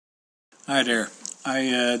Hi there.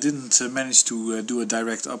 I didn't manage to do a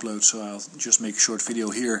direct upload, so I'll just make a short video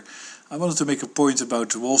here. I wanted to make a point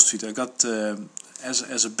about Wall Street. I got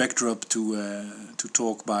as a backdrop to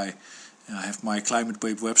talk by. I have my Climate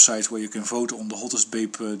Babe website where you can vote on the hottest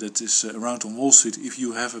babe that is around on Wall Street. If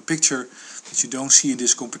you have a picture that you don't see in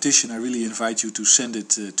this competition, I really invite you to send it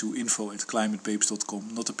to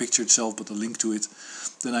info@climatebabes.com. Not the picture itself, but a link to it.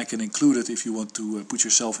 Then I can include it if you want to put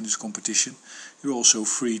yourself in this competition. You're also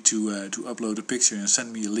free to upload a picture and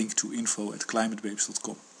send me a link to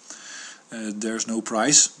info@climatebabes.com. There's no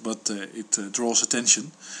prize, but it draws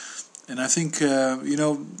attention. And I think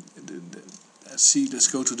let's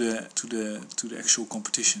go to the actual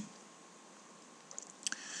competition.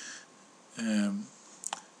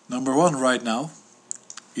 Number one right now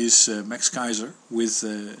is Max Keiser with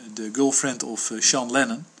the girlfriend of Sean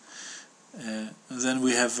Lennon. And then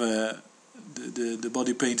we have the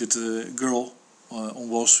body painted girl on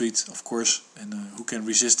Wall Street, of course, and who can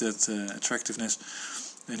resist that attractiveness.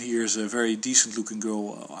 And here's a very decent looking girl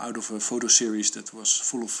out of a photo series that was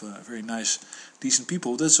full of very nice, decent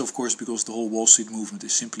people. That's of course because the whole Wall Street movement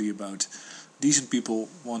is simply about decent people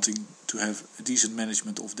wanting to have a decent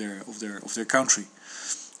management of their country.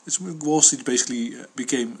 Wall Street basically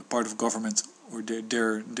became part of government, or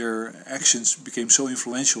their actions became so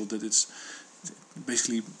influential that it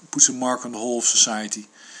basically puts a mark on the whole of society,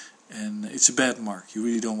 and it's a bad mark. You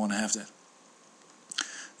really don't want to have that.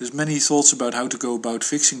 There's many thoughts about how to go about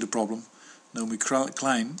fixing the problem. Naomi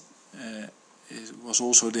Klein was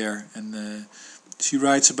also there, and she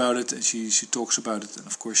writes about it and she talks about it. And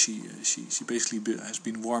of course, she basically has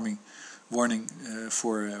been warning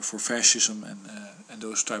for fascism and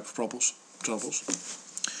those type of troubles.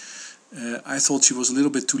 I thought she was a little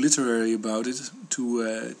bit too literary about it,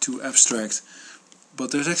 too abstract. But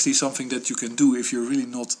there's actually something that you can do if you're really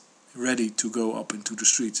not ready to go out into the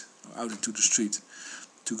street,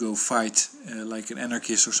 to go fight like an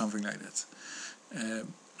anarchist or something like that.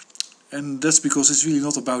 And that's because it's really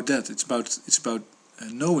not about that. It's about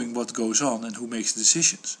knowing what goes on and who makes the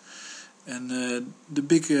decisions. And the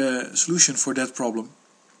big solution for that problem,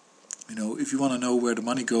 if you want to know where the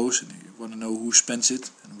money goes and you want to know who spends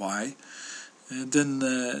it and why,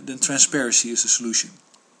 then transparency is the solution.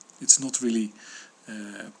 It's not really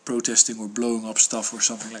protesting or blowing up stuff or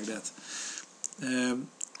something like that.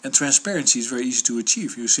 And transparency is very easy to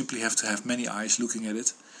achieve. You simply have to have many eyes looking at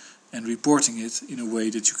it and reporting it in a way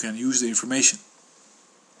that you can use the information.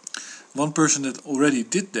 One person that already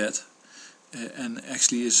did that and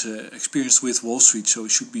actually is experienced with Wall Street, so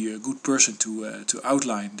should be a good person to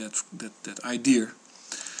outline that idea,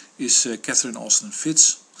 is Catherine Austin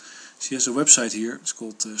Fitz. She has a website here. It's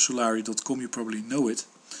called solari.com. You probably know it.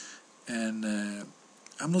 And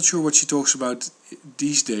I'm not sure what she talks about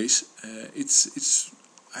these days. It's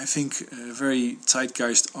I think very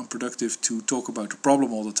zeitgeist unproductive to talk about the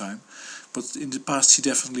problem all the time, but in the past she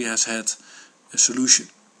definitely has had a solution.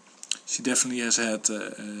 She definitely has had.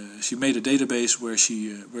 She made a database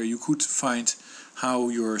where you could find how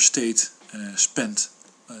your state spent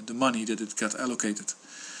the money that it got allocated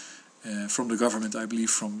from the government, I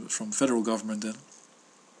believe from federal government. Then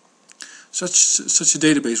such a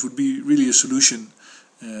database would be really a solution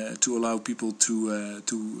to allow people to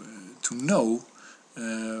know.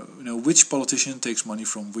 Which politician takes money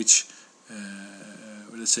from which,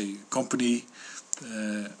 let's say, company.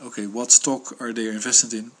 What stock are they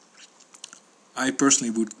invested in? I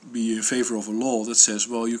personally would be in favor of a law that says,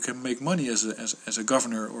 well, you can make money as a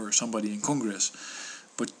governor or somebody in Congress,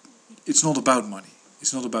 but it's not about money.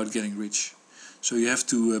 It's not about getting rich. So you have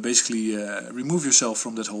to basically remove yourself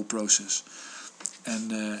from that whole process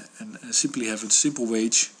and simply have a simple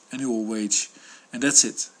wage, annual wage, and that's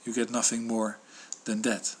it. You get nothing more than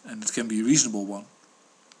that, and it can be a reasonable one,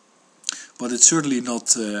 but it's certainly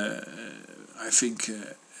not I think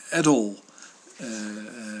at all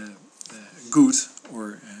good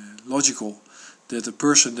or logical that a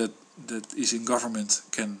person that is in government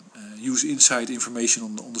can use inside information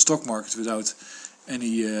on the stock market without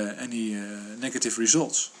any negative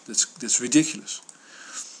results. That's ridiculous.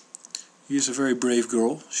 Here's a very brave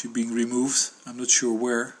girl. She's being removed. I'm not sure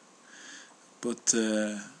where, but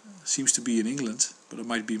seems to be in England, but I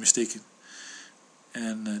might be mistaken.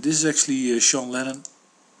 And this is actually Sean Lennon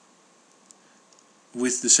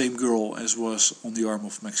with the same girl as was on the arm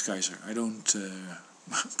of Max Keiser. I don't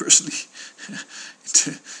personally.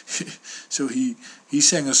 So he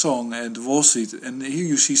sang a song at Wall Street, and here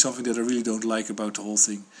you see something that I really don't like about the whole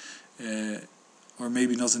thing, or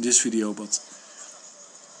maybe not in this video, but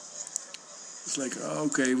it's like,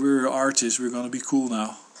 okay, we're artists, we're gonna be cool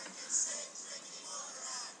now.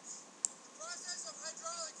 Process of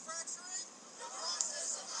hydraulic fracturing.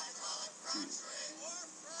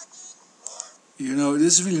 you know,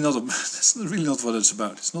 this is really not that's really not what it's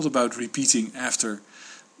about. It's not about repeating after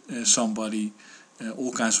somebody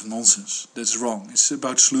all kinds of nonsense. That's wrong. It's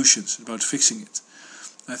about solutions, about fixing it.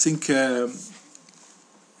 I think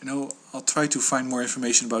you know, I'll try to find more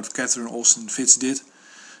information about what Catherine Austin Fitz did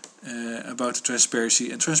about the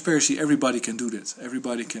transparency. And transparency, everybody can do that.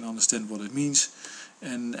 Everybody can understand what it means,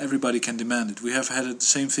 and everybody can demand it. We have had the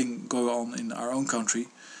same thing go on in our own country,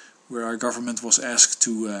 where our government was asked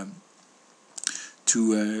to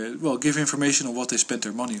well, give information on what they spent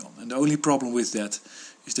their money on. And the only problem with that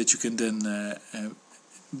is that you can then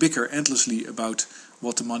bicker endlessly about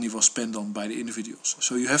what the money was spent on by the individuals.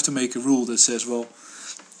 So you have to make a rule that says, well,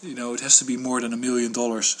 you know, it has to be more than $1 million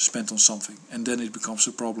spent on something, and then it becomes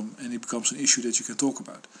a problem and it becomes an issue that you can talk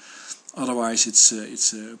about. Otherwise,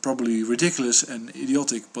 it's probably ridiculous and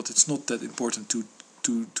idiotic, but it's not that important to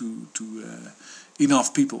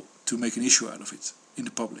enough people to make an issue out of it in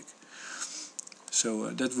the public. So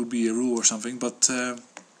that would be a rule or something, but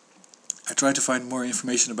I try to find more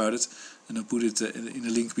information about it, and I'll put it in a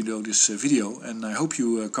link below this video. And I hope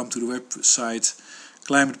you come to the website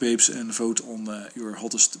Climate Babes and vote on your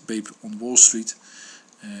hottest babe on Wall Street,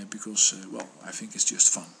 because, well, I think it's just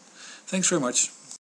fun. Thanks very much.